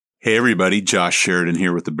Hey everybody, Josh Sheridan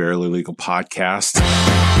here with the Barely Legal Podcast. They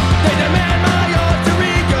demand my alter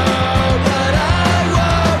ego, but I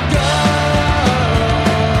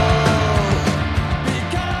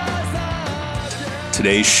won't go.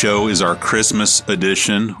 Today's show is our Christmas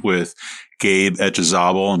edition with Gabe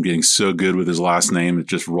Echezabal. I'm getting so good with his last name, it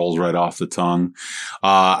just rolls right off the tongue.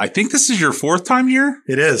 I think this is your fourth time here?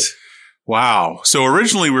 It is. Wow. So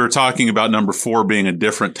originally we were talking about number 4 being a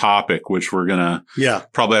different topic, which we're going to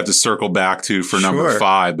probably have to circle back to for number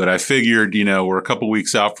 5. But I figured, we're a couple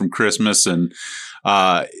weeks out from Christmas and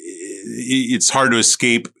it's hard to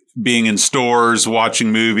escape being in stores,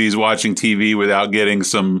 watching movies, watching TV without getting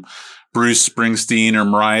some Bruce Springsteen or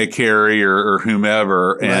Mariah Carey or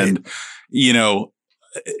whomever. Right. And,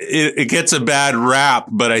 it gets a bad rap,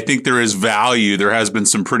 but I think there is value. There has been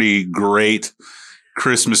some pretty great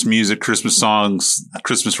Christmas music, Christmas songs,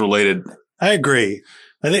 Christmas related. I agree.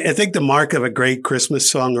 I think the mark of a great Christmas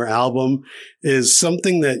song or album is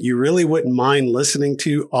something that you really wouldn't mind listening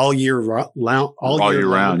to all year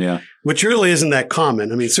round. Yeah. Which really isn't that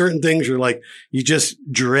common. I mean, certain things you're like, you just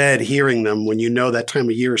dread hearing them when you know that time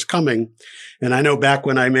of year is coming. And I know back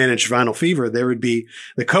when I managed Vinyl Fever, the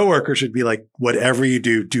coworkers would be like, whatever you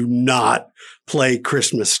do not play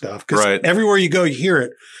Christmas stuff. Because everywhere you go, you hear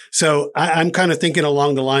it. So I'm kind of thinking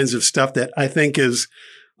along the lines of stuff that I think is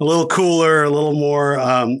a little cooler, a little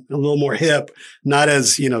more hip, not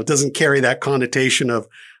as, doesn't carry that connotation of,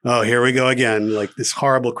 oh, here we go again, like this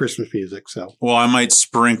horrible Christmas music. So, well, I might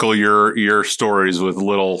sprinkle your stories with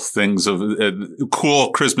little things of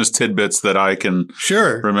cool Christmas tidbits that I can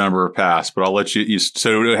remember past. But I'll let you.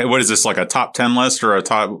 So, what is this, like a top 10 list or a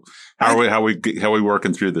top? How are we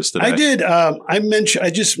working through this today? I did. I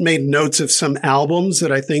just made notes of some albums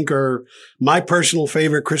that I think are my personal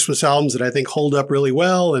favorite Christmas albums that I think hold up really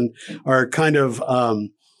well and are kind of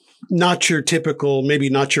not your typical, maybe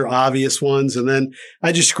not your obvious ones. And then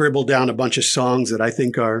I just scribbled down a bunch of songs that I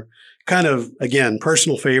think are kind of, again,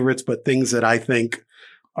 personal favorites, but things that I think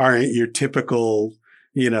aren't your typical,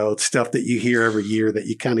 stuff that you hear every year that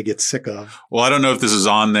you kind of get sick of. Well, I don't know if this is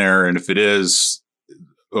on there, and if it is,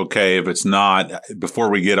 okay. If it's not, before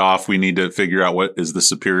we get off, we need to figure out what is the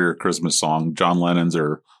superior Christmas song, John Lennon's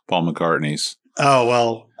or Paul McCartney's. Oh,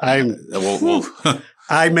 well,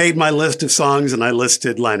 I made my list of songs and I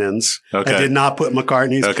listed Lennon's. Okay. I did not put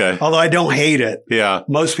McCartney's. Okay. Although I don't hate it. Yeah.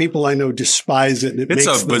 Most people I know despise it. And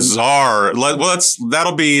it's bizarre. Well,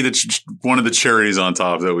 that'll be one of the cherries on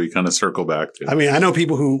top that we kind of circle back to. I mean, I know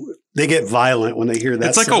people who they get violent when they hear that.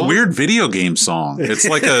 It's like a weird video game song. It's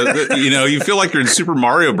like you feel like you're in Super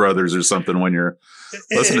Mario Brothers or something when you're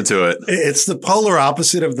listening to it. It's the polar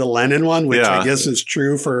opposite of the Lennon one, which I guess is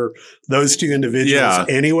true for those two individuals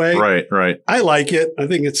anyway. Right. I like it. I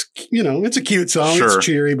think it's, it's a cute song. Sure. It's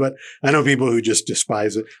cheery, but I know people who just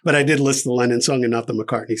despise it. But I did list the Lennon song and not the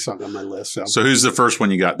McCartney song on my list. So who's the first one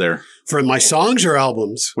you got there? For my songs or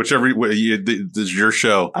albums? Whichever, this is your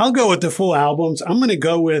show. I'll go with the full albums. I'm going to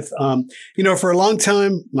go with, for a long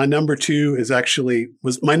time, my number 2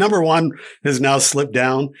 was my number 1 has now slipped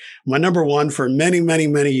down. My number 1 for many, many,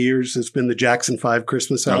 many years has been the Jackson 5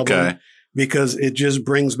 Christmas album. Okay. Because it just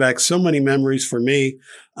brings back so many memories for me.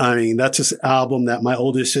 I mean, that's an album that my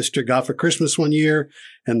oldest sister got for Christmas one year.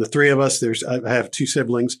 And the three of us, I have 2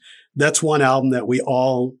 siblings. That's one album that we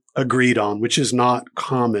all agreed on, which is not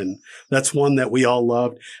common. That's one that we all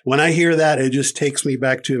loved. When I hear that, it just takes me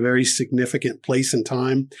back to a very significant place in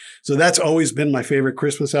time. So that's always been my favorite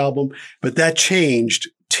Christmas album. But that changed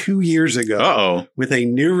 2 years ago with a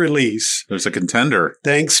new release. There's a contender.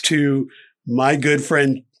 Thanks to my good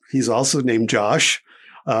friend. He's also named Josh,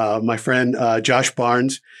 my friend Josh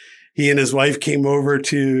Barnes. He and his wife came over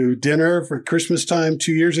to dinner for Christmas time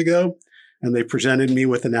 2 years ago, and they presented me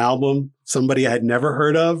with an album, somebody I had never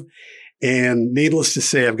heard of. And needless to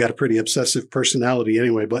say, I've got a pretty obsessive personality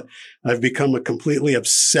anyway, but I've become a completely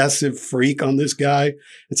obsessive freak on this guy.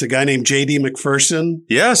 It's a guy named J.D. McPherson.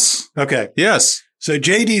 Yes. Okay. Yes. So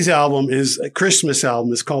JD's album is a Christmas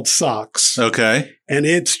album. It's called Socks. Okay. And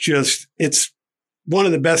it's one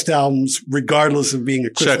of the best albums, regardless of being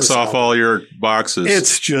a Christmas Checks off album. all your boxes.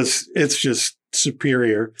 It's just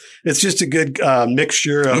superior. It's just a good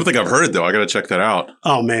mixture. I don't think I've heard it though. I got to check that out.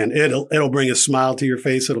 Oh man, it'll bring a smile to your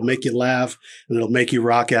face. It'll make you laugh and it'll make you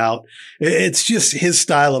rock out. It's just his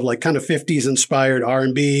style of like kind of 50s inspired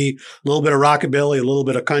R&B, a little bit of rockabilly, a little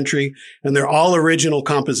bit of country, and they're all original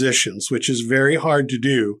compositions, which is very hard to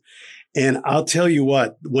do. And I'll tell you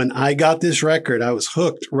what, when I got this record, I was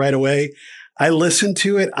hooked right away. I listened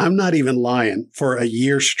to it. I'm not even lying, for a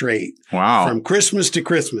year straight. Wow. From Christmas to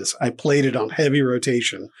Christmas, I played it on heavy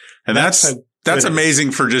rotation. And that's That's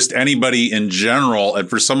amazing for just anybody in general. And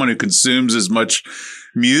for someone who consumes as much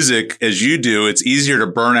music as you do, it's easier to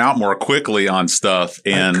burn out more quickly on stuff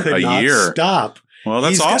in a year. Stop. Well,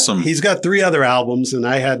 that's awesome. He's got 3 other albums, and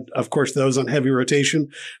I had, of course, those on heavy rotation,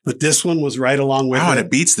 but this one was right along with it. Wow, and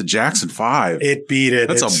it beats the Jackson 5. It beat it.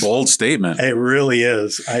 That's a bold statement. It really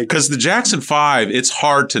is. Because the Jackson 5, it's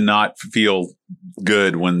hard to not feel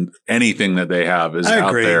good when anything that they have is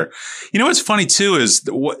out there. You know what's funny, too, is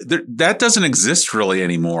that doesn't exist really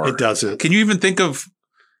anymore. It doesn't. Can you even think of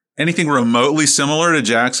anything remotely similar to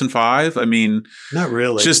Jackson 5? I mean, not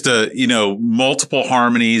really. Just multiple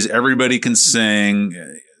harmonies. Everybody can sing.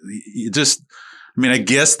 I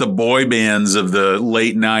guess the boy bands of the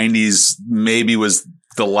late 90s maybe was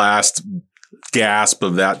the last gasp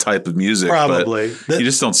of that type of music. Probably. You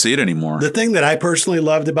just don't see it anymore. The thing that I personally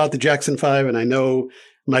loved about the Jackson 5, and I know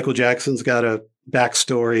Michael Jackson's got a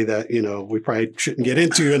backstory that, we probably shouldn't get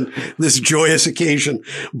into in this joyous occasion.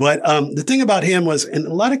 But the thing about him was, and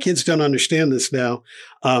a lot of kids don't understand this now,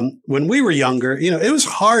 when we were younger, it was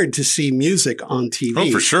hard to see music on TV.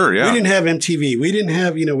 Oh, for sure, yeah. We didn't have MTV. We didn't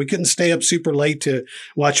have, we couldn't stay up super late to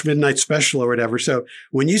watch Midnight Special or whatever. So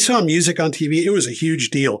when you saw music on TV, it was a huge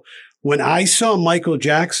deal. When I saw Michael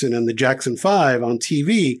Jackson and the Jackson 5 on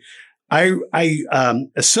TV, I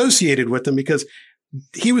associated with them because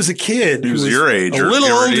he was a kid who was your age, a little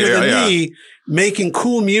older than me, making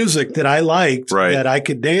cool music that I liked, that I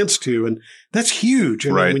could dance to. And that's huge. I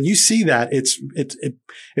mean, when you see that,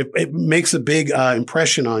 it makes a big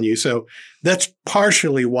impression on you. So that's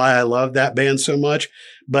partially why I love that band so much.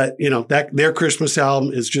 But, their Christmas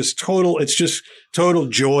album is just total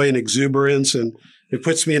joy and exuberance. And it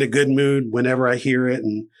puts me in a good mood whenever I hear it,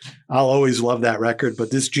 and I'll always love that record. But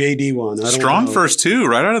this JD one, I don't strong know. first 2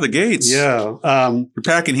 right out of the gates. Yeah, you're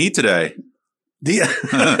packing heat today.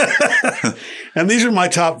 And these are my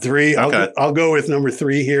top 3. Okay. I'll go with number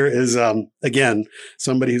 3 here is again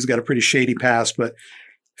somebody who's got a pretty shady past, but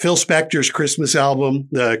Phil Spector's Christmas album,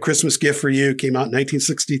 The Christmas Gift for You, came out in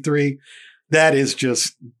 1963. That is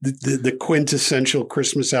just the quintessential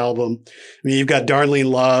Christmas album. I mean, you've got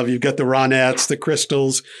Darlene Love, you've got the Ronettes, the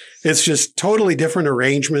Crystals. It's just totally different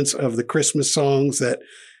arrangements of the Christmas songs that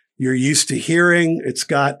you're used to hearing. It's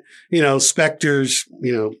got, Spector's,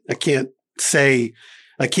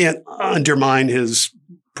 I can't undermine his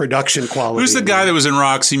production quality. Who's the guy that was in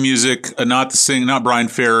Roxy Music? Not Brian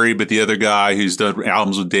Ferry, but the other guy who's done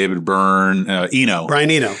albums with David Byrne, Eno.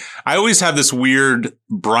 Brian Eno. I always have this weird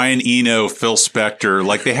Brian Eno, Phil Spector,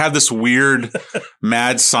 like they have this weird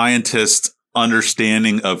mad scientist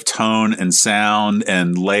understanding of tone and sound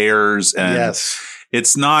and layers. And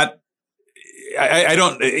it's not, I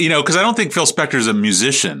don't, because I don't think Phil Spector is a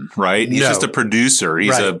musician, right? He's just a producer.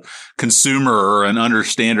 He's a consumer or an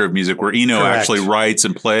understander of music, where Eno actually writes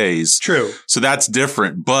and plays. True. So that's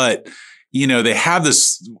different. But, they have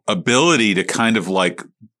this ability to kind of like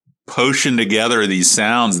potion together these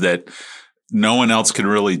sounds that no one else could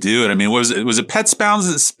really do. And I mean, was it Pet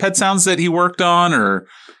Sounds that he worked on, or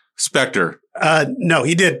Spector? No,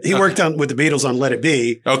 he did. He worked with the Beatles on Let It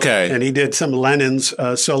Be. Okay. And he did some of Lennon's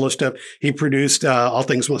solo stuff. He produced All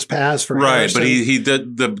Things Must Pass for Harrison. But he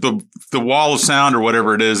did the wall of sound or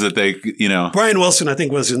whatever it is that they, Brian Wilson, I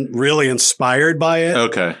think, was really inspired by it.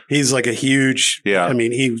 Okay. He's like a huge, he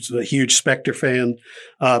was a huge Spector fan.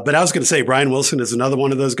 But I was going to say Brian Wilson is another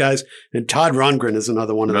one of those guys. And Todd Rundgren is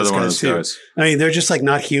another one of those guys too. I mean, they're just like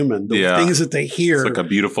not human. The things that they hear. It's like A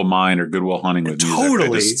Beautiful Mind or Good Will Hunting with music. Totally.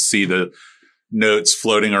 They just see the notes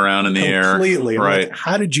floating around in the air. Completely. Right. Like,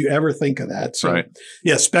 how did you ever think of that? So,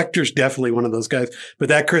 yeah, Spector's definitely one of those guys. But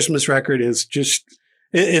that Christmas record is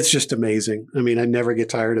it's just amazing. I mean, I never get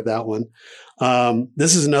tired of that one.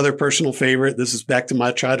 This is another personal favorite. This is back to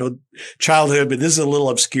my childhood, but this is a little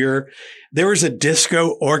obscure. There was a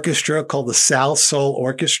disco orchestra called the Sal Soul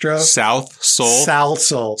Orchestra. South Soul? Sal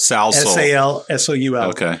Soul. SALSOUL.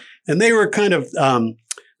 Okay. And they were kind of,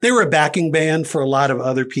 they were a backing band for a lot of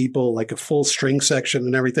other people, like a full string section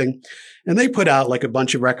and everything. And they put out like a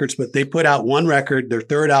bunch of records, but they put out one record. Their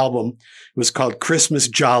third album was called Christmas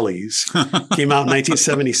Jollies. Came out in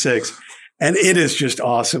 1976. And it is just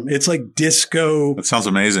awesome. It's like disco. That sounds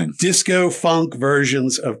amazing. Disco funk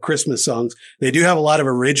versions of Christmas songs. They do have a lot of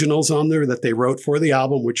originals on there that they wrote for the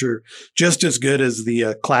album, which are just as good as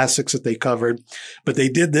the classics that they covered. But they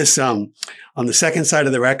did this, on the second side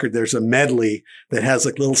of the record, there's a medley that has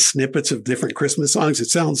like little snippets of different Christmas songs. It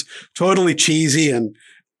sounds totally cheesy, and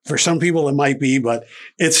for some people it might be, but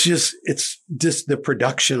it's just the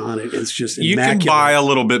production on it is just immaculate. You can buy a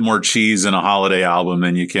little bit more cheese in a holiday album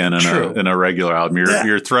than you can in a regular album.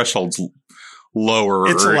 Your threshold's lower.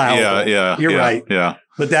 It's allowable. Yeah. You're right. Yeah.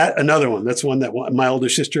 But another one. That's one that my older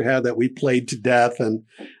sister had that we played to death. And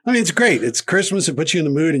I mean, it's great. It's Christmas. It puts you in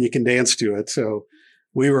the mood and you can dance to it. So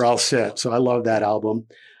we were all set. So I love that album.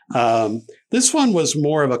 This one was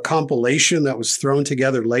more of a compilation that was thrown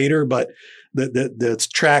together later, but the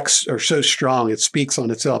tracks are so strong. It speaks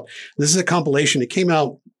on itself. This is a compilation. It came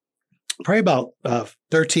out probably about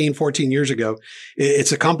 13, 14 years ago.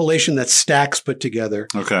 It's a compilation that Stax put together.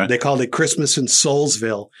 Okay. They called it Christmas in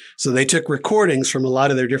Soulsville. So they took recordings from a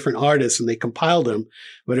lot of their different artists and they compiled them,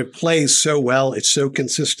 but it plays so well. It's so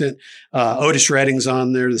consistent. Otis Redding's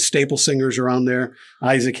on there. The Staple Singers are on there.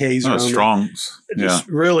 Isaac Hayes are on strong. there. Yeah.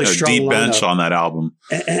 Really strong. Deep bench on that album.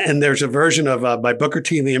 And there's a version of, by Booker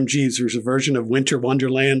T and the MGs, there's a version of Winter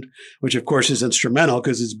Wonderland, which of course is instrumental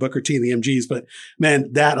because it's Booker T and the MGs. But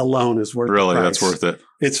man, that alone is worth really, the price. That's worth it.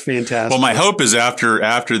 It's fantastic. Well, my hope is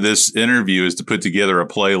after this interview is to put together a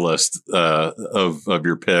playlist of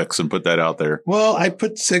your picks and put that out there. Well, I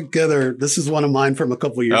put together, this is one of mine from a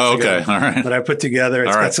couple of years ago. Okay. All right. That I put together.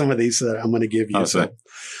 It's got some of these that I'm going to give you. So.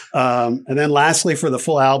 And then lastly, for the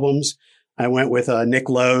full albums, I went with Nick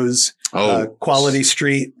Lowe's Quality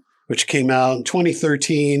Street, which came out in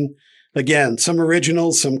 2013. Again, some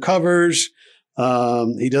originals, some covers.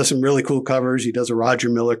 He does some really cool covers. He does a Roger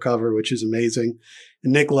Miller cover, which is amazing.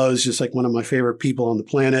 And Nick Lowe is just like one of my favorite people on the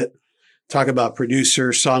planet. Talk about producer,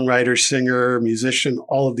 songwriter, singer, musician,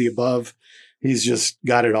 all of the above. He's just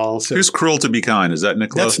got it all. So who's Cruel to Be Kind? Is that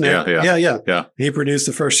Nick Lowe? That's Nick. Yeah. He produced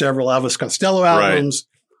the first several Elvis Costello albums,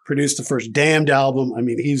 produced the first Damned album. I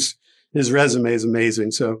mean, his resume is amazing.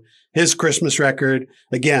 So his Christmas record,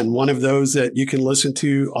 again, one of those that you can listen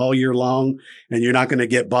to all year long and you're not going to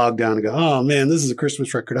get bogged down and go, oh man, this is a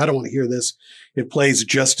Christmas record. I don't want to hear this. It plays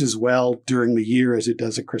just as well during the year as it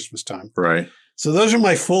does at Christmas time. Right. So those are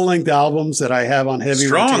my full length albums that I have on heavy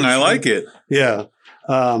rotation. Strong. I like it. Yeah.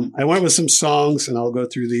 I went with some songs and I'll go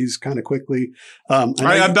through these kind of quickly. I'm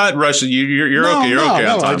not rushing you. You're okay. You're okay.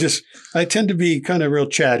 No, I tend to be kind of real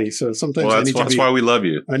chatty. So sometimes that's why we love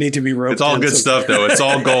you. I need to be roped. It's all good stuff though. It's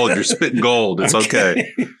all gold. You're spitting gold. It's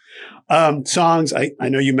okay. Songs. I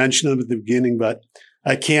know you mentioned them at the beginning, but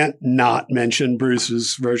I can't not mention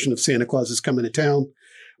Bruce's version of Santa Claus is Coming to Town,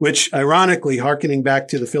 which ironically, hearkening back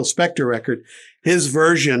to the Phil Spector record, his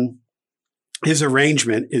version, his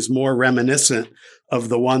arrangement is more reminiscent of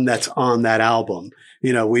the one that's on that album.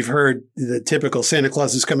 You know, we've heard the typical Santa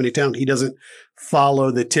Claus is Coming to Town. He doesn't follow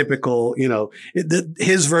the typical,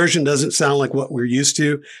 his version doesn't sound like what we're used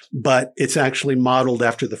to, but it's actually modeled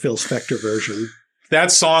after the Phil Spector version. That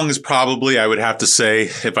song is probably, I would have to say,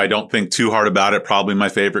 if I don't think too hard about it, probably my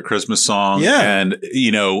favorite Christmas song. Yeah. And,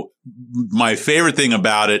 my favorite thing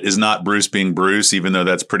about it is not Bruce being Bruce, even though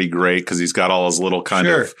that's pretty great because he's got all his little kind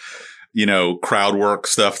of, crowd work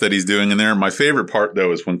stuff that he's doing in there. My favorite part,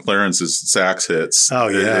 though, is when Clarence's sax hits. Oh,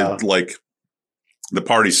 yeah. The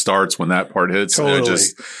party starts when that part hits. Totally.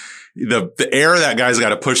 The air that guy's got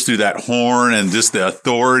to push through that horn and just the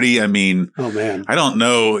authority. I mean, oh man, I don't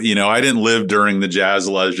know. I didn't live during the jazz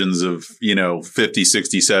legends of, 50,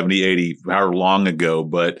 60, 70, 80, however long ago,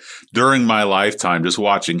 but during my lifetime, just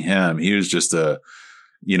watching him, he was just a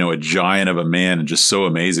giant of a man and just so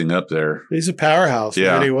amazing up there. He's a powerhouse.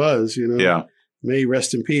 Yeah. Man, he was, Yeah. May he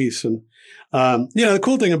rest in peace. And, the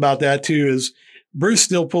cool thing about that too is Bruce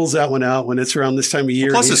still pulls that one out when it's around this time of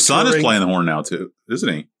year. Plus his son is playing the horn now too,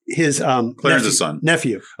 isn't he? His Clarence's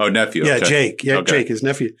nephew. Oh, nephew. Yeah, okay. Jake. Yeah, okay. Jake, his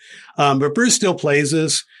nephew. But Bruce still plays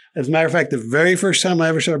this. As a matter of fact, the very first time I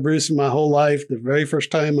ever saw Bruce in my whole life, the very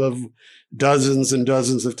first time of dozens and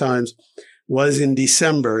dozens of times, was in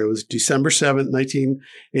December. It was December 7th,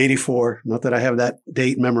 1984. Not that I have that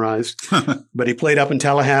date memorized, but he played up in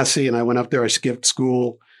Tallahassee, and I went up there. I skipped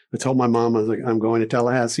school. I told my mom, I was like, I'm going to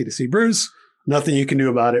Tallahassee to see Bruce. Nothing you can do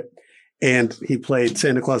about it. And he played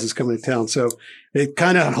Santa Claus is Coming to Town. So it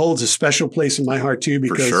kind of holds a special place in my heart too,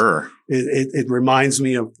 because it reminds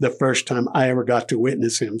me of the first time I ever got to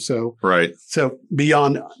witness him. So, so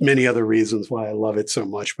beyond many other reasons why I love it so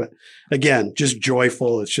much, but again, just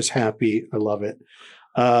joyful. It's just happy. I love it.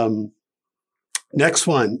 Next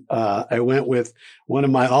one, I went with one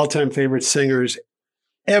of my all-time favorite singers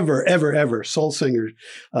ever, soul singer,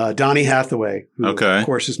 Donny Hathaway, who of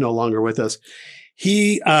course is no longer with us.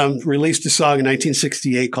 He released a song in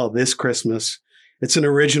 1968 called This Christmas. It's an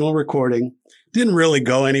original recording. Didn't really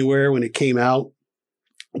go anywhere when it came out,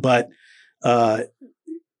 but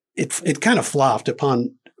it kind of flopped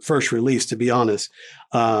upon first release, to be honest.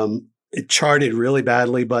 It charted really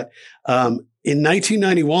badly, but in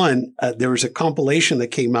 1991, there was a compilation that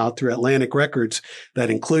came out through Atlantic Records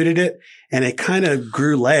that included it, and it kind of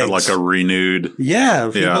grew legs. Like a renewed.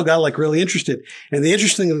 Yeah, people got really interested. And the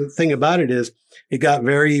interesting thing about it is it got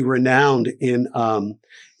very renowned in among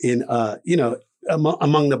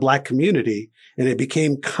the Black community. And it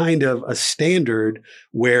became kind of a standard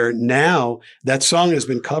where now that song has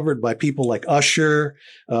been covered by people like Usher,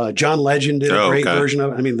 John Legend did a great version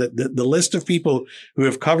of it. I mean, the list of people who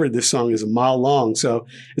have covered this song is a mile long. So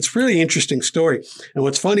it's a really interesting story. And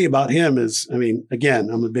what's funny about him is, I mean, again,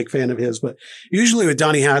 I'm a big fan of his, but usually with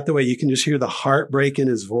Donny Hathaway, you can just hear the heartbreak in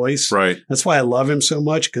his voice. Right. That's why I love him so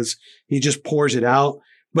much, because he just pours it out.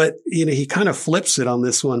 But, he kind of flips it on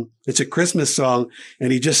this one. It's a Christmas song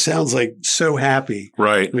and he just sounds like so happy.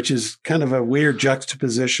 Right. Which is kind of a weird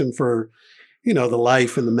juxtaposition for, the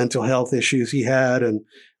life and the mental health issues he had and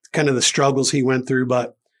kind of the struggles he went through.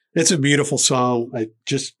 But it's a beautiful song. I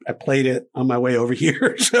played it on my way over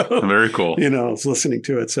here. So very cool. I was listening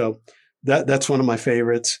to it. So that's one of my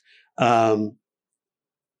favorites.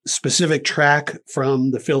 Specific track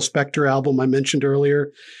from the Phil Spector album I mentioned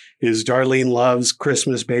earlier is Darlene Love's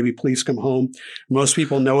Christmas, Baby Please Come Home. Most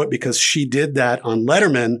people know it because she did that on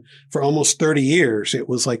Letterman for almost 30 years. It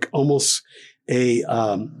was like almost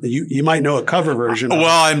you might know a cover version.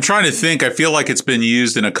 Well, I'm trying to think. I feel like it's been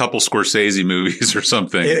used in a couple Scorsese movies or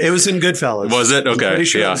something. It was in Goodfellas. Was it? Okay.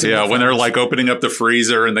 Sure yeah. When they're like opening up the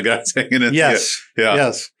freezer and the guy's hanging in. Yes. Yeah.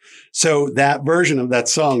 Yes. So that version of that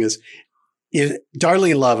song is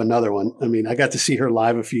Darlene Love, another one. I mean, I got to see her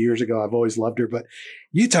live a few years ago. I've always loved her, but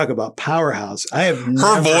you talk about powerhouse.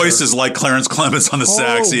 Her voice is like Clarence Clemens on the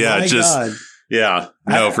sax. Yeah. God. Yeah.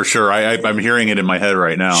 No, for sure. I'm hearing it in my head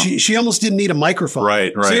right now. She almost didn't need a microphone.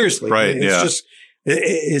 Right. Seriously. Right.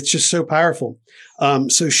 It's just so powerful.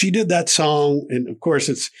 So she did that song. And of course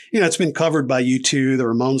it's been covered by U2. The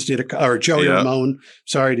Ramones Joey Ramone,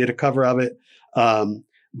 did a cover of it.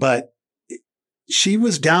 But she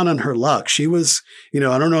was down on her luck. She was, I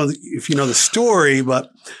don't know if you know the story,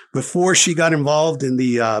 but before she got involved in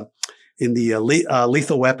the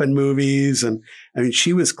Lethal Weapon movies, and I mean,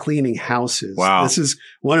 she was cleaning houses. Wow. This is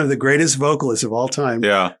one of the greatest vocalists of all time.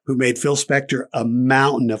 Yeah. Who made Phil Spector a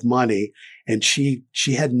mountain of money, and she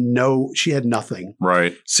had nothing.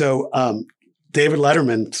 Right. So, David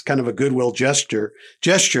Letterman's kind of a goodwill gesture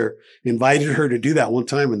invited her to do that one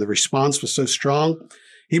time, and the response was so strong.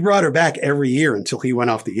 He brought her back every year until he went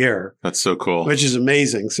off the air. That's so cool. Which is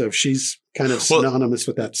amazing. So she's kind of synonymous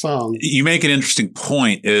with that song. You make an interesting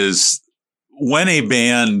point is when a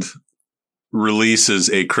band releases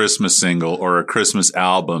a Christmas single or a Christmas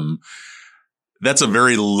album, that's a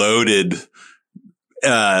very loaded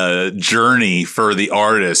journey for the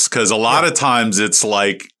artist. Because a lot of times it's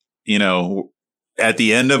like, at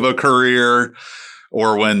the end of a career,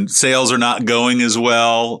 or when sales are not going as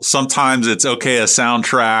well. Sometimes it's a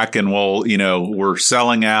soundtrack and we're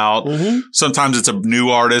selling out. Mm-hmm. Sometimes it's a new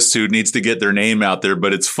artist who needs to get their name out there.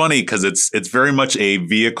 But it's funny because it's very much a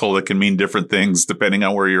vehicle that can mean different things depending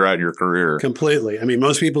on where you're at in your career. Completely. I mean,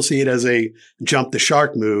 most people see it as a jump the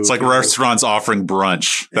shark move. It's like restaurants offering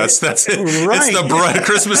brunch. That's it. Right. It's the brunch.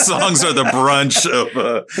 Christmas songs are the brunch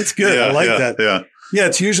of. That's good. I like that. Yeah. Yeah,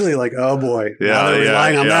 it's usually like, oh boy, now they're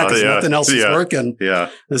relying on that because nothing else is working. Yeah,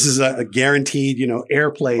 this is a guaranteed,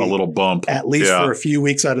 airplay, a little bump, at least for a few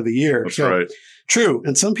weeks out of the year. That's right. True,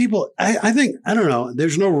 and some people, I think, I don't know.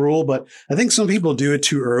 There's no rule, but I think some people do it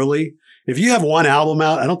too early. If you have one album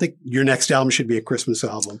out, I don't think your next album should be a Christmas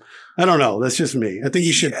album. I don't know. That's just me. I think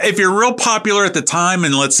you should. If you're real popular at the time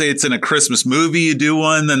and let's say it's in a Christmas movie, you do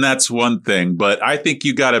one, then that's one thing. But I think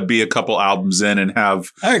you got to be a couple albums in and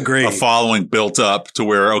have I agree. a following built up to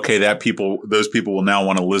where, those people will now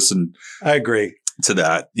want to listen. I agree. To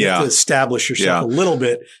that. You have to establish yourself a little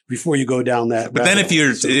bit before you go down that. But then if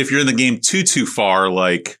you're in the game too far,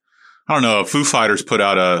 like, I don't know, if Foo Fighters put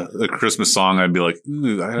out a Christmas song, I'd be like,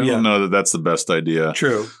 I don't know that that's the best idea.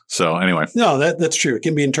 True. So anyway. No, that's true. It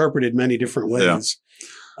can be interpreted many different ways.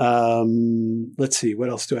 Yeah. Let's see. What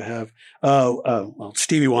else do I have? Well,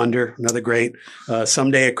 Stevie Wonder, another great,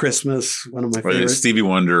 Someday at Christmas, one of my favorites. Stevie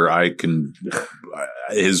Wonder,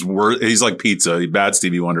 he's like pizza. Bad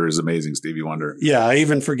Stevie Wonder is amazing Stevie Wonder. Yeah. I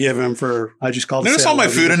even forgive him I just called it. Notice all my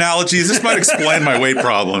food analogies. This might explain my weight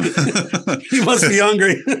problem. You must be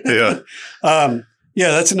hungry. Yeah.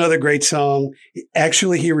 Yeah, that's another great song.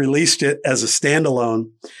 Actually, he released it as a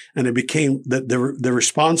standalone, and it became the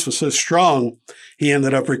response was so strong. He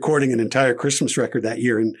ended up recording an entire Christmas record that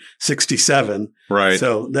year in '67. Right.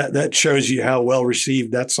 So that shows you how well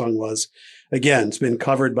received that song was. Again, it's been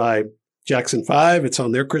covered by Jackson 5. It's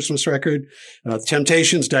on their Christmas record.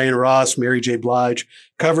 Temptations, Diana Ross, Mary J. Blige,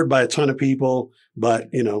 covered by a ton of people, but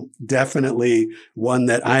definitely one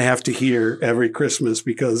that I have to hear every Christmas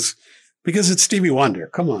because Because it's Stevie Wonder.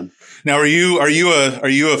 Come on. Now, are you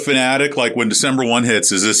a fanatic? Like when December 1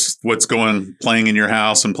 hits, is this what's playing in your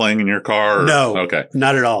house and playing in your car? No, okay,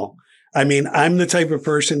 not at all. I mean, I'm the type of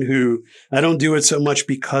person who I don't do it so much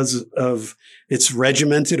because of it's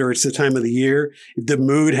regimented or it's the time of the year. The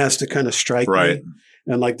mood has to kind of strike me.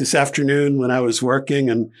 And like this afternoon when I was working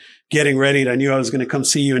and getting ready, I knew I was going to come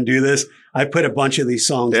see you and do this. I put a bunch of these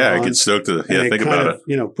songs on. I get stoked to think about it.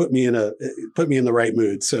 You know, put me in the right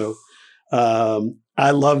mood. So,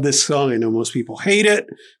 I love this song. I know most people hate it.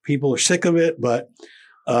 People are sick of it, but,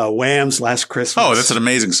 Wham's Last Christmas. Oh, that's an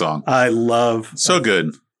amazing song. I love. So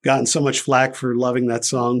good. Gotten so much flack for loving that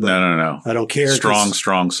song. But no. I don't care.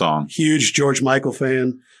 Strong song. Huge George Michael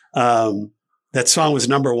fan. That song was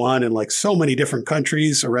number one in like so many different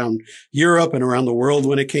countries around Europe and around the world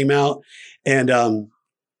when it came out. And,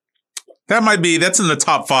 that's in the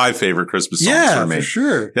top 5 favorite Christmas songs for me. For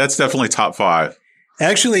sure. That's definitely top 5.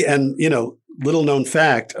 Actually, and you know, little known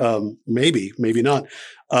fact, maybe not.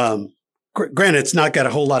 Granted, it's not got a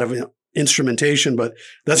whole lot of instrumentation, but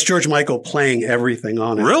that's George Michael playing everything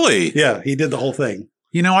on it. Really? Yeah, he did the whole thing.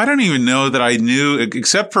 You know, I don't even know that I knew,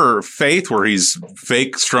 except for Faith, where he's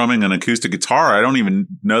fake strumming an acoustic guitar. I don't even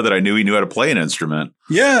know that I knew he knew how to play an instrument.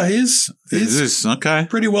 Yeah, he's okay.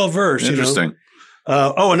 Pretty well versed. Interesting. You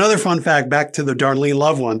know? Another fun fact, back to the Darlene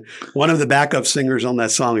Love one. One of the backup singers on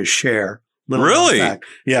that song is Cher. Really?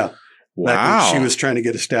 Yeah. Wow. Back when she was trying to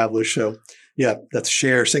get established. So yeah, that's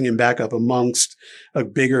Cher singing backup amongst a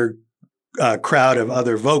bigger crowd of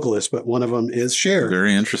other vocalists, but one of them is Cher.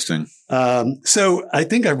 Very interesting. So I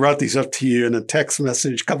think I brought these up to you in a text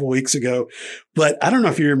message a couple of weeks ago, but I don't know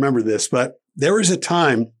if you remember this, but there was a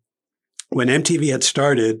time when MTV had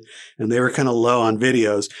started and they were kind of low on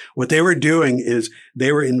videos. What they were doing is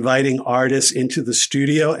they were inviting artists into the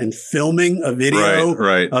studio and filming a video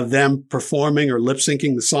of them performing or lip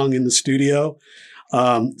syncing the song in the studio.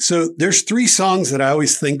 So there's 3 songs that I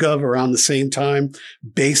always think of around the same time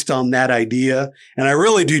based on that idea. And I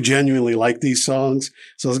really do genuinely like these songs.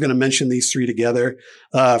 So I was going to mention these 3 together.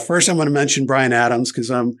 First, I'm going to mention Bryan Adams because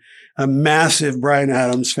I'm a massive Bryan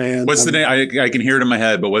Adams fan. What's the name? I can hear it in my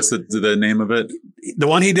head, but what's the name of it? The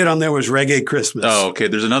one he did on there was Reggae Christmas. Oh, okay.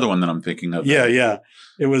 There's another one that I'm thinking of. Yeah.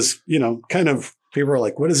 It was, you know, kind of, people are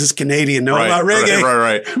like, what does this Canadian know about reggae?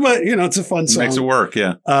 Right. But, you know, it's a fun song. Makes it work,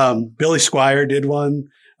 yeah. Billy Squier did one.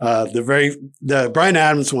 The Bryan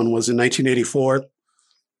Adams one was in 1984.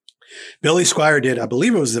 Billy Squier did, I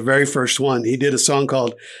believe it was the very first one. He did a song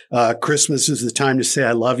called Christmas is the Time to Say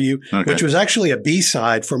I Love You, which was actually a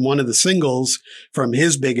B-side from one of the singles from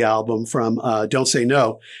his big album from Don't Say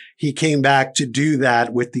No. He came back to do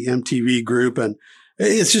that with the MTV group, and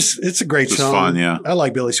it's a great song. It's fun, yeah. I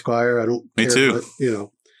like Billy Squier. I don't Me care, too. But, you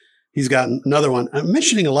know, he's got another one. I'm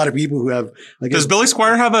mentioning a lot of people who have. Does Billy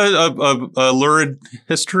Squier have a lurid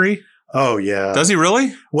history? Oh, yeah. Does he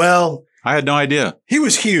really? Well, I had no idea. He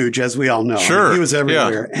was huge, as we all know. Sure. I mean, he was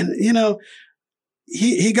everywhere. Yeah. And, you know,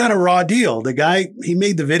 he got a raw deal. The guy, he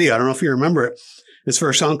made the video. I don't know if you remember it. It's for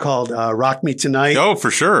a song called Rock Me Tonight. Oh,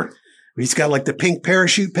 for sure. He's got like the pink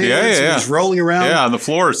parachute pants. Yeah. He's rolling around. Yeah, on the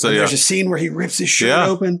floor. So, there's a scene where he rips his shirt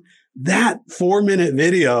open. That 4-minute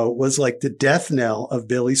video was like the death knell of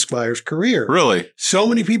Billy Squier's career. Really? So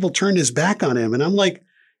many people turned his back on him. And I'm like,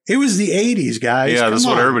 it was the 80s, guys. Yeah, that's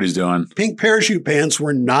what everybody's doing. Pink parachute pants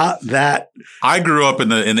were not that. I grew up in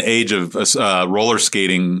the age of roller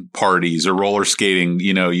skating parties or roller skating.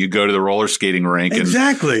 You know, you go to the roller skating rink.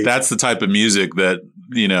 Exactly. And that's the type of music that,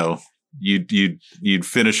 you know, you'd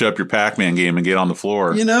finish up your Pac-Man game and get on the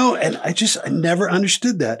floor. You know, and I never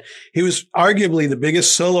understood that. He was arguably the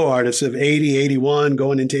biggest solo artist of 80, 81,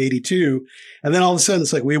 going into 82. And then all of a sudden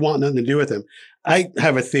it's like, we want nothing to do with him. I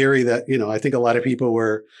have a theory that, you know, I think a lot of people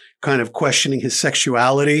were kind of questioning his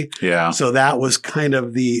sexuality. Yeah. So that was kind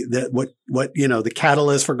of what you know, the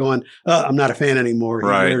catalyst for going, I'm not a fan anymore. He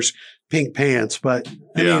wears pink pants. But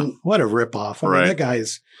I mean, what a ripoff. I mean, that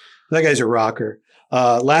guy's a rocker.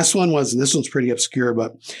 Last one was, and this one's pretty obscure,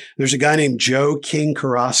 but there's a guy named Joe King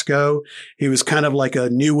Carrasco. He was kind of like a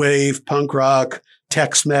new wave punk rock,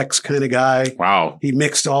 Tex-Mex kind of guy. Wow. He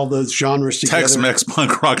mixed all those genres together. Tex-Mex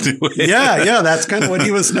punk rock new wave. Yeah. That's kind of what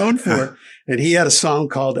he was known for. And he had a song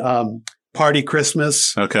called, Party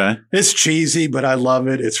Christmas. Okay. It's cheesy, but I love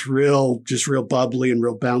it. It's just real bubbly and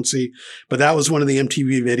real bouncy. But that was one of the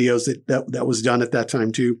MTV videos that was done at that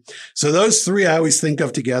time too. So those 3 I always think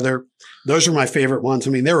of together. Those are my favorite ones.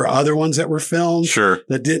 I mean, there were other ones that were filmed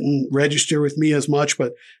that didn't register with me as much,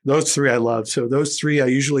 but those 3 I loved. So those 3 I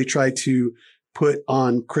usually try to put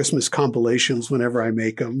on Christmas compilations whenever I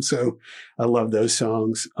make them. So I love those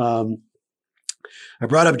songs. I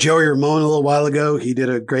brought up Joey Ramone a little while ago. He did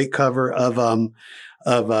a great cover of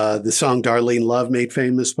the song Darlene Love, made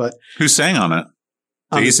famous. But who sang on it?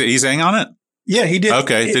 He sang on it? Yeah, he did.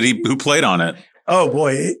 Okay. Who played on it? Oh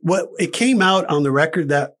boy. It came out on the record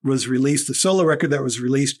that was released, the solo record that was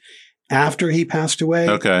released after he passed away.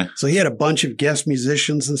 Okay. So he had a bunch of guest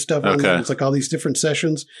musicians and stuff on there. It's like all these different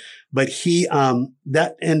sessions. But he,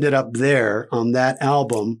 that ended up there on that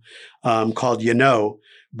album, called You Know.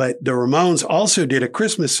 But the Ramones also did a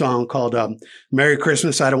Christmas song called Merry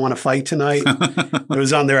Christmas, I Don't Want to Fight Tonight. It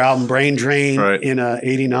was on their album Brain Drain in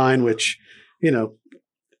 89, which,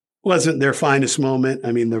 wasn't their finest moment.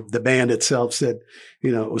 I mean, the band itself said,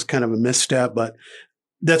 it was kind of a misstep, but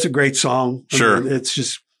that's a great song. Sure. I mean,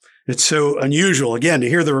 it's so unusual, again, to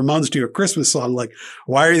hear the Ramones do a Christmas song. Like,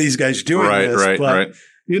 why are these guys doing this? Right.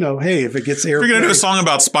 Hey, if it gets airplay. If you're going to do a song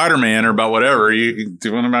about Spider-Man or about whatever, you can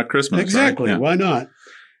do one about Christmas. Exactly. Right? Yeah. Why not?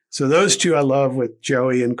 So those two I love with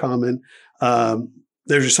Joey in common.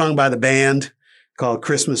 There's a song by the band called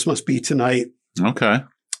Christmas Must Be Tonight. Okay.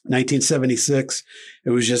 1976. It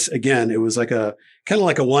was just, again, it was like kind of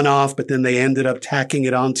like a one-off, but then they ended up tacking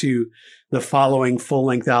it onto the following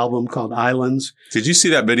full-length album called Islands. Did you see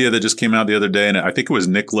that video that just came out the other day? And I think it was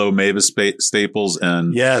Nick Lowe, Mavis Staples,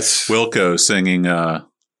 and Wilco singing The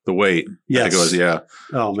Wait. Yes. I think it was, yeah.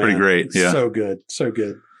 Oh, man. Pretty great. Yeah. So good. So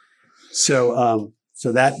good.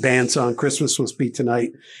 So that band song, Christmas Must Be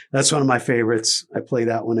Tonight, that's one of my favorites. I play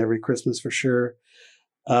that one every Christmas for sure.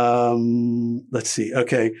 Let's see.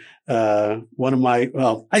 Okay. I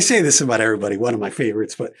say this about everybody, one of my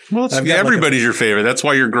favorites, but everybody's your favorite. That's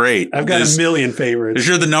why you're great. I've got a million favorites.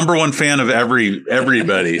 You're the number one fan of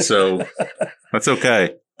everybody. So that's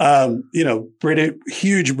okay.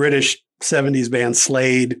 Huge British 70s band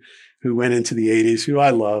Slade, who went into the 80s, who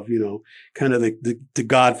I love, kind of the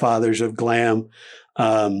godfathers of glam.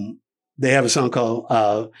 They have a song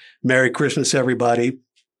called, Merry Christmas, Everybody.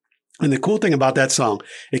 And the cool thing about that song,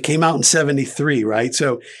 it came out in 73, right?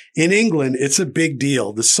 So in England, it's a big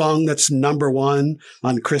deal. The song that's number one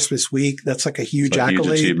on Christmas week, that's like a huge accolade.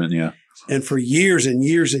 Huge achievement, yeah. And for years and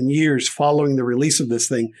years and years following the release of this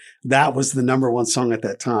thing, that was the number one song at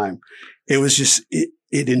that time. It was just, it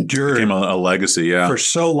endured. It became a legacy, yeah. For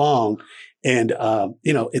so long. And,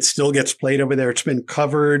 it still gets played over there. It's been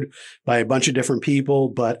covered by a bunch of different people,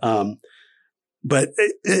 but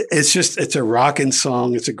it's a rocking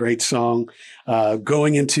song. It's a great song.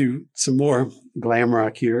 Going into some more glam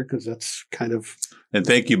rock here, because that's kind of. And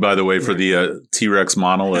thank you, by the way, for the T-Rex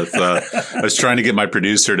monolith. I was trying to get my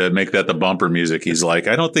producer to make that the bumper music. He's like,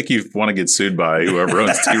 I don't think you want to get sued by whoever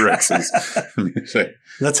owns T-Rexes.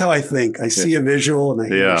 That's how I think. I see a visual and I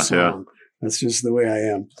hear a song. Yeah. That's just the way I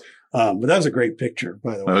am. But that was a great picture,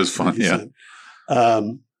 by the way. That was fun, yeah.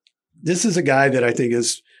 This is a guy that I think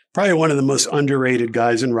is probably one of the most underrated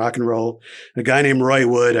guys in rock and roll. A guy named Roy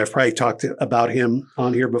Wood. I've probably talked about him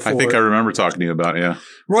on here before. I think I remember talking to you about, yeah.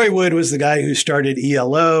 Roy Wood was the guy who started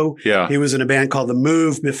ELO. Yeah. He was in a band called The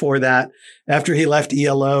Move before that. After he left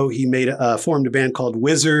ELO, he formed a band called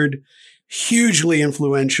Wizard. Hugely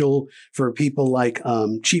influential for people like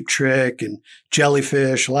Cheap Trick and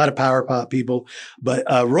Jellyfish, a lot of power pop people. But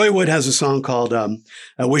Roy Wood has a song called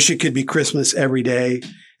I Wish It Could Be Christmas Every Day.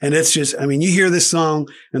 And it's just, you hear this song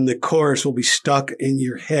and the chorus will be stuck in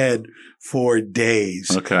your head for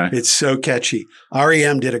days. Okay. It's so catchy.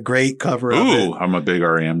 REM did a great cover of it. Ooh, I'm a big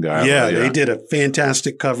REM guy. Yeah, they did a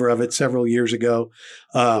fantastic cover of it several years ago.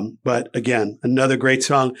 But again, another great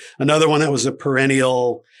song. Another one that was a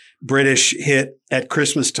perennial British hit at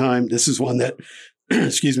Christmas time. This is one that,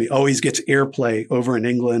 always gets airplay over in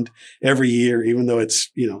England every year, even though it's,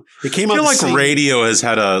 it came out. I feel like radio has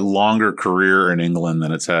had a longer career in England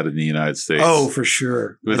than it's had in the United States. Oh, for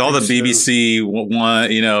sure. With all the BBC one,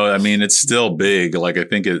 it's still big. Like, I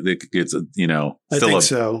think it's,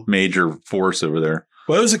 still a major force over there.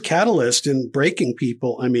 Well, it was a catalyst in breaking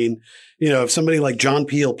people. If somebody like John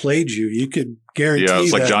Peel played you could guarantee. Yeah,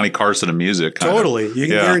 it's like Johnny Carson of music. Totally. You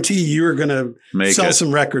can guarantee you were going to sell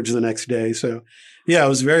some records the next day. So, yeah, it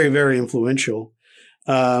was very, very influential.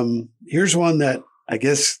 Here's one that I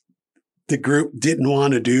guess the group didn't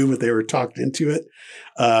want to do, but they were talked into it.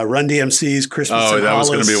 Run DMC's Christmas in that Hollis.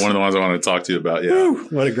 was going to be one of the ones I wanted to talk to you about. Yeah. Woo,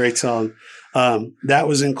 what a great song. That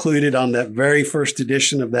was included on that very first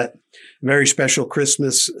edition of that very special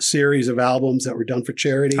Christmas series of albums that were done for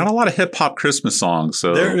charity. Not a lot of hip hop Christmas songs.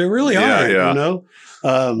 So there really are,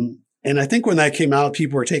 And I think when that came out,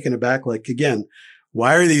 people were taken aback. Like, again,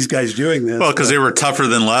 why are these guys doing this? Well, because they were tougher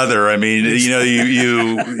than leather. I mean,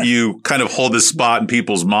 you kind of hold this spot in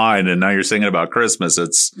people's mind, and now you're singing about Christmas.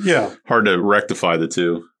 It's hard to rectify the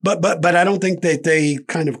two. But I don't think that they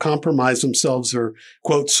kind of compromise themselves or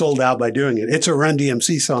quote sold out by doing it. It's a Run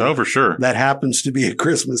DMC song. Oh, for sure. That happens to be a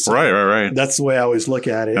Christmas song. Right. That's the way I always look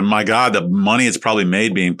at it. And my God, the money it's probably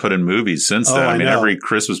made being put in movies since then. I mean, every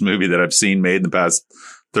Christmas movie that I've seen made in the past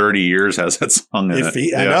 30 years has that song in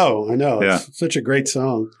it. I know. Yeah. It's such a great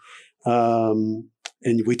song. And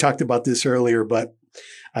we talked about this earlier, but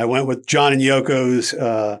I went with John and Yoko's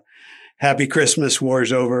Happy Christmas,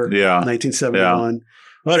 War's Over, 1971. Yeah.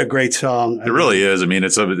 What a great song. It really is. I mean,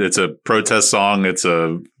 it's a protest song. It's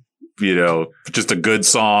just a good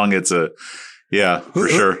song. It's for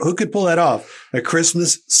sure. Who could pull that off? A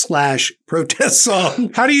Christmas/protest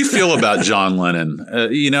song. How do you feel about John Lennon?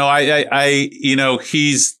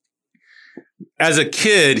 He's, as a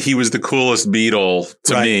kid, he was the coolest Beatle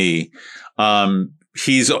to me.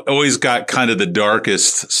 He's always got kind of the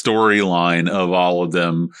darkest storyline of all of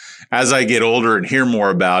them. As I get older and hear more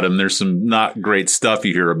about him, there's some not great stuff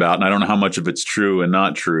you hear about, and I don't know how much of it's true and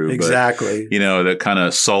not true. Exactly. But, that kind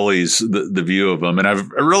of sullies the view of him. And I've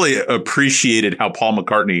really appreciated how Paul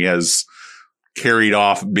McCartney has carried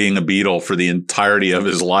off being a Beatle for the entirety of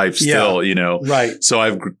his life still, Right.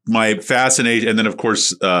 So my fascination, and then of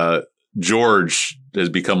course, George has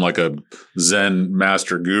become like a Zen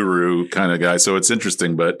master guru kind of guy. So it's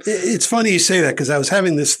interesting, but it's funny you say that because I was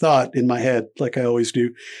having this thought in my head, like I always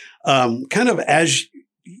do, kind of as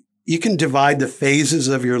you can divide the phases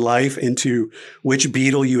of your life into which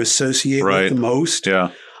Beatle you associate with the most.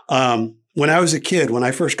 Yeah. When I was a kid, when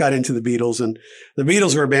I first got into the Beatles, and the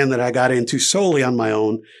Beatles were a band that I got into solely on my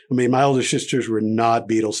own. I mean, my older sisters were not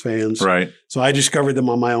Beatles fans. Right. So I discovered them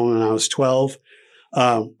on my own when I was 12.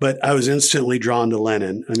 But I was instantly drawn to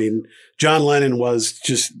Lennon. I mean, John Lennon was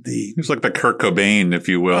just he was like the Kurt Cobain, if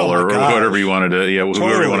you will, or whatever you wanted to,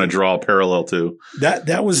 whoever you want to draw a parallel to.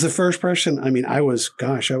 That was the first person. I mean, I was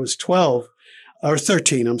 12 or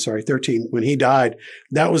 13. I'm sorry, 13 when he died.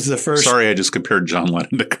 That was the first. Sorry, I just compared John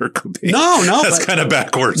Lennon to Kurt Cobain. No, that's kind of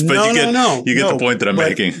backwards, but you get the point that I'm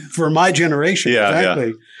making. For my generation,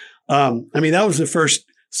 exactly. I mean, that was the first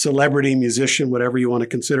celebrity, musician, whatever you want to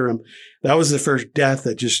consider him. That was the first death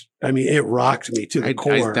that it rocked me to the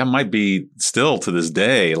core. That might be still to this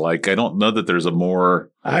day. Like, I don't know that there's a more.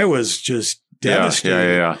 I was just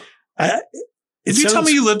devastated. Yeah. Did you tell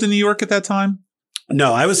me you lived in New York at that time?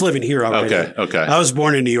 No, I was living here already. Okay. I was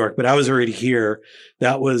born in New York, but I was already here.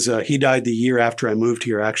 That was, he died the year after I moved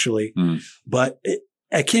here, actually. But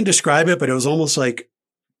I can't describe it, but it was almost like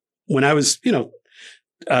when I was,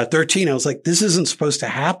 13, I was like, this isn't supposed to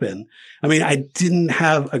happen. I mean, I didn't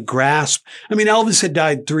have a grasp. I mean, Elvis had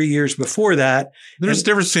died 3 years before that. There's a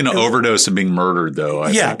difference between an overdose and being murdered, though.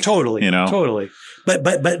 I think, totally. Totally.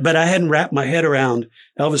 But I hadn't wrapped my head around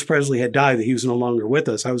Elvis Presley had died, that he was no longer with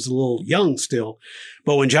us. I was a little young still.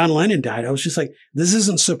 But when John Lennon died, I was just like, this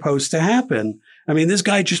isn't supposed to happen. I mean, this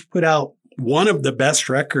guy just put out one of the best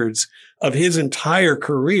records of his entire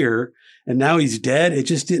career, and now he's dead. It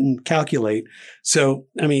just didn't calculate. So,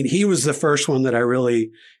 I mean, he was the first one that I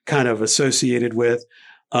really kind of associated with.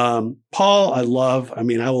 Paul, I love. I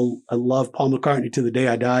mean, I love Paul McCartney to the day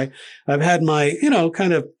I die. I've had my,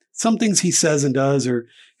 kind of some things he says and does or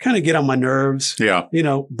kind of get on my nerves. Yeah.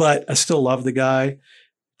 But I still love the guy.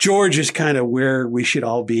 George is kind of where we should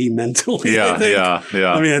all be mentally. Yeah.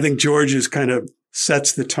 I mean, I think George is kind of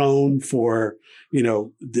sets the tone for,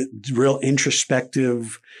 the real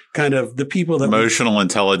introspective kind of the people that emotional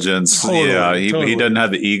intelligence. Totally. He doesn't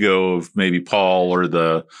have the ego of maybe Paul or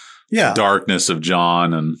the darkness of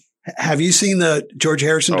John. And have you seen the George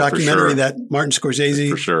Harrison documentary that Martin Scorsese?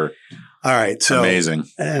 For sure. All right. So amazing.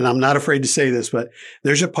 And I'm not afraid to say this, but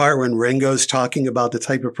there's a part when Ringo's talking about the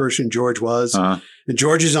type of person George was. And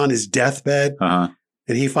George is on his deathbed and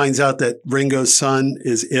he finds out that Ringo's son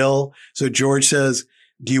is ill. So George says,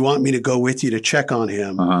 do you want me to go with you to check on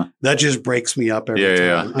him? That just breaks me up every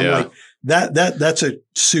time. I'm like, that's a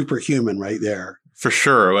superhuman right there. For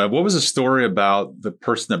sure. What was the story about the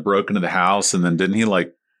person that broke into the house and then didn't he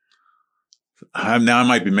now I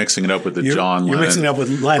might be mixing it up with John Lennon. You're mixing it up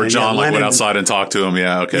with Lennon. Or John went outside and talked to him.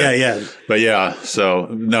 Yeah. Okay. Yeah. But so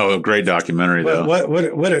no, a great documentary though.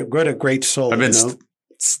 What a great soul.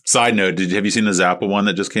 Side note, have you seen the Zappa one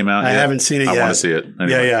that just came out? I haven't seen it yet. I want to see it.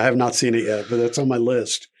 Anyway. Yeah, I have not seen it yet, but that's on my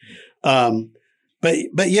list.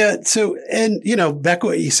 But yeah, so, and, back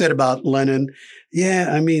what you said about Lennon. Yeah,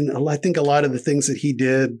 I mean, I think a lot of the things that he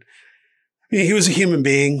did, He was a human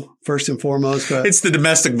being, first and foremost. But it's the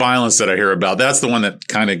domestic violence that I hear about. That's the one that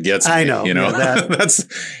kind of gets me. I know. You know,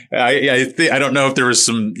 yeah, I don't know if there was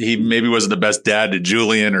he maybe wasn't the best dad to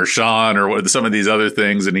Julian or Sean or some of these other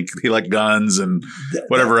things, and he liked guns and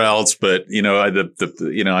whatever else. But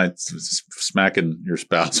I smacking your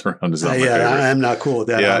spouse around is not my favorite. I'm not cool with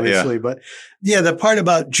that, obviously. But the part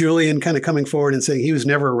about Julian kind of coming forward and saying he was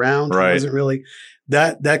never around, right. He wasn't really.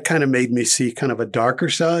 That kind of made me see kind of a darker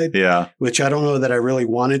side, which I don't know that I really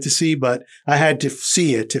wanted to see, but I had to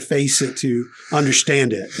see it, to face it, to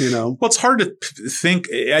understand it, Well, it's hard to think.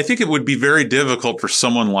 I think it would be very difficult for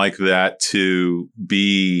someone like that to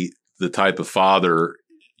be the type of father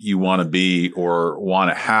you want to be or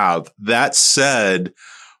want to have. That said,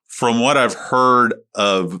 from what I've heard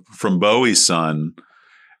from Bowie's son,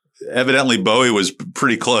 evidently Bowie was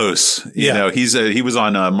pretty close. You know, he was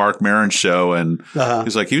on Mark Maron's show, and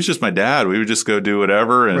he's like, he was just my dad. We would just go do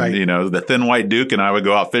whatever. And, the Thin White Duke and I would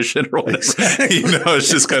go out fishing or whatever. Exactly.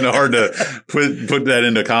 It's just kind of hard to put that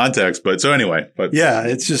into context. But so anyway,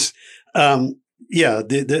 it's just,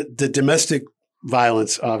 the domestic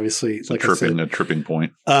violence, obviously, it's a tripping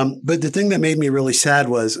point. But the thing that made me really sad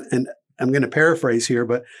was, and I'm going to paraphrase here,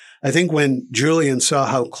 but I think when Julian saw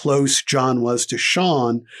how close John was to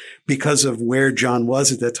Sean because of where John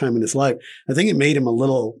was at that time in his life, I think it made him a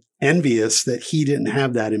little envious that he didn't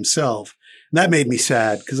have that himself. And that made me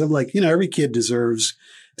sad because I'm like, every kid deserves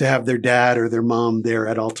to have their dad or their mom there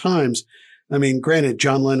at all times. I mean, granted,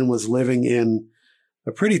 John Lennon was living in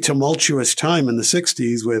a pretty tumultuous time in the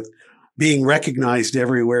 60s with being recognized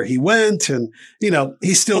everywhere he went. And,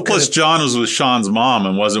 he's still. Plus, John was with Sean's mom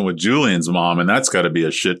and wasn't with Julian's mom. And that's got to be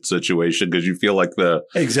a shit situation because you feel like the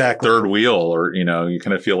third wheel or, you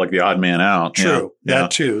kind of feel like the odd man out. True.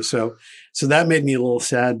 That too. So that made me a little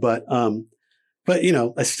sad. But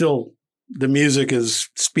I still, the music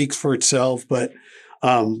speaks for itself. But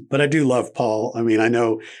I do love Paul. I mean, I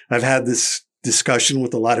know I've had this discussion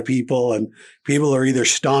with a lot of people and people are either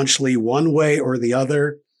staunchly one way or the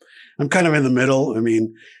other. I'm kind of in the middle. I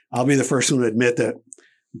mean, I'll be the first one to admit that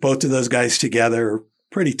both of those guys together are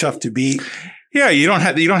pretty tough to beat. Yeah, you don't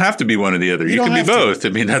have to be one or the other. You can be both. I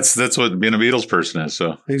mean, that's what being a Beatles person is.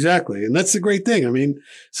 So exactly, and that's the great thing. I mean,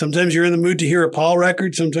 sometimes you're in the mood to hear a Paul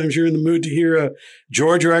record. Sometimes you're in the mood to hear a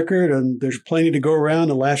George record, and there's plenty to go around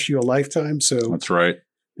and last you a lifetime. So that's right.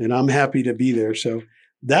 And I'm happy to be there. So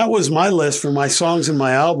that was my list for my songs and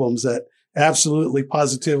my albums that absolutely,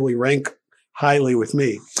 positively rank highly with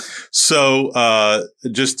me. So,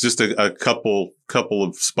 just a couple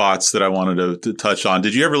of spots that I wanted to touch on.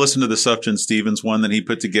 Did you ever listen to the Sufjan Stevens one that he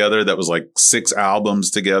put together? That was like 6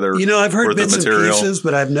 albums together. I've heard bits and pieces,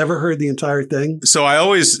 but I've never heard the entire thing. So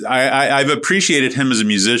I've appreciated him as a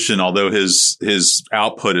musician, although his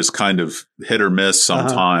output is kind of hit or miss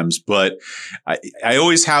sometimes. But I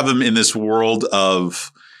always have him in this world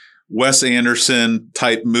of Wes Anderson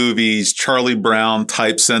type movies, Charlie Brown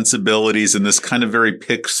type sensibilities, and this kind of very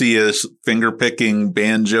Pixie-ish, finger picking,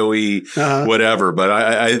 banjo-y, whatever. But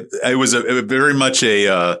I was very much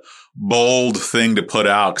a bold thing to put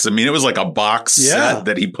out. Cause I mean, it was like a box set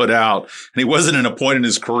that he put out, and he wasn't in a point in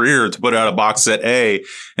his career to put out a box set A,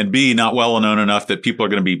 and B, not well known enough that people are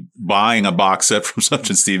going to be buying a box set from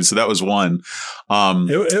Sufjan Stevens. So that was one.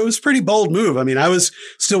 It was a pretty bold move. I mean, I was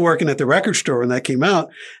still working at the record store when that came out,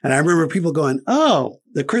 and I remember people going, "Oh,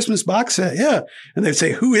 the Christmas box set. Yeah." And they'd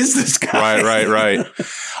say, "Who is this guy?" Right.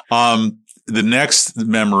 The next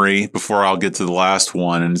memory before I'll get to the last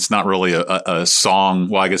one, and it's not really a song.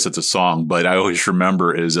 Well, I guess it's a song, but I always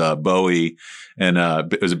remember is Bowie and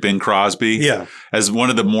was it Bing Crosby? Yeah, as one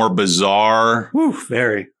of the more bizarre,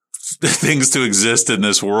 very things to exist in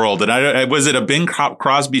this world. And was it a Bing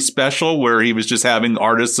Crosby special where he was just having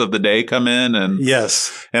artists of the day come in? And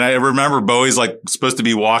yes. And I remember Bowie's like supposed to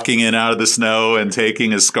be walking in out of the snow and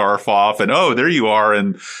taking his scarf off, and there you are.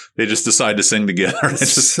 And they just decide to sing together.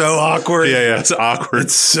 It's just so awkward. Yeah, it's awkward.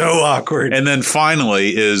 It's so awkward. And then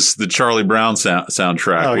finally is the Charlie Brown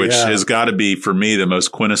soundtrack, which has got to be for me the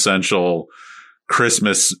most quintessential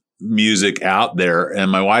Christmas music out there.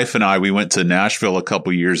 And my wife and we went to Nashville a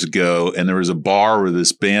couple years ago, and there was a bar where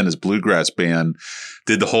this bluegrass band,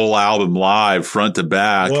 did the whole album live front to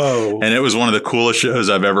back. Whoa. And it was one of the coolest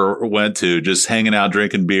shows I've ever went to, just hanging out,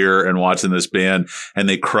 drinking beer and watching this band, and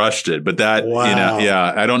they crushed it. But that,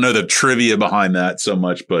 I don't know the trivia behind that so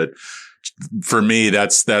much, but for me,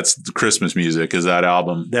 that's the Christmas music is that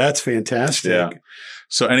album. That's fantastic. Yeah.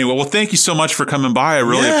 So anyway, well, thank you so much for coming by. I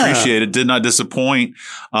really appreciate it. Did not disappoint.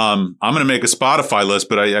 I'm going to make a Spotify list,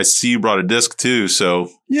 but I see you brought a disc too. So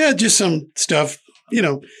yeah, just some stuff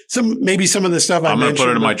maybe some of the stuff I'm going to put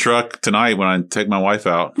it in my truck tonight when I take my wife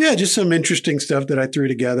out. Yeah, just some interesting stuff that I threw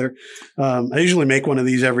together. I usually make one of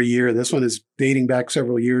these every year. This one is dating back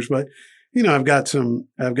several years, but I've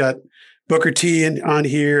got Booker T on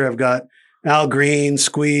here. I've got Al Green,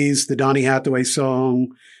 Squeeze, the Donny Hathaway song,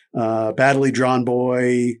 Badly Drawn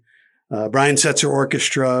Boy, Brian Setzer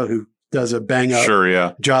Orchestra, who does a bang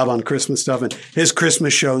up job on Christmas stuff. And his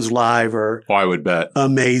Christmas shows live are I would bet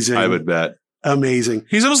amazing. I would bet. Amazing.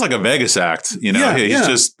 He's almost like a Vegas act, He's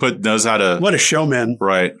just knows how to. What a showman.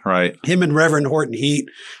 Right. Him and Reverend Horton Heat,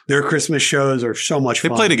 their Christmas shows are so much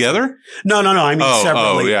fun. They play together? No. I mean,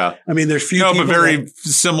 separately. Oh, yeah. I mean, there's few people. But very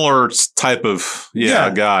similar type of,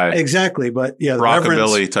 guy. Exactly. But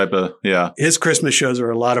rockabilly type of, his Christmas shows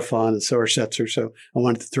are a lot of fun, and so are Setzer. So I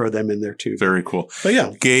wanted to throw them in there too. Very cool. But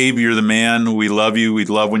yeah. Gabe, you're the man. We love you. We'd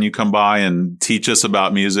love when you come by and teach us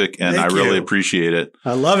about music, and I really appreciate it.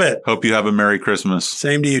 I love it. Hope you have a Merry Christmas.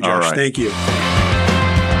 Same to you, Josh. Right. Thank you.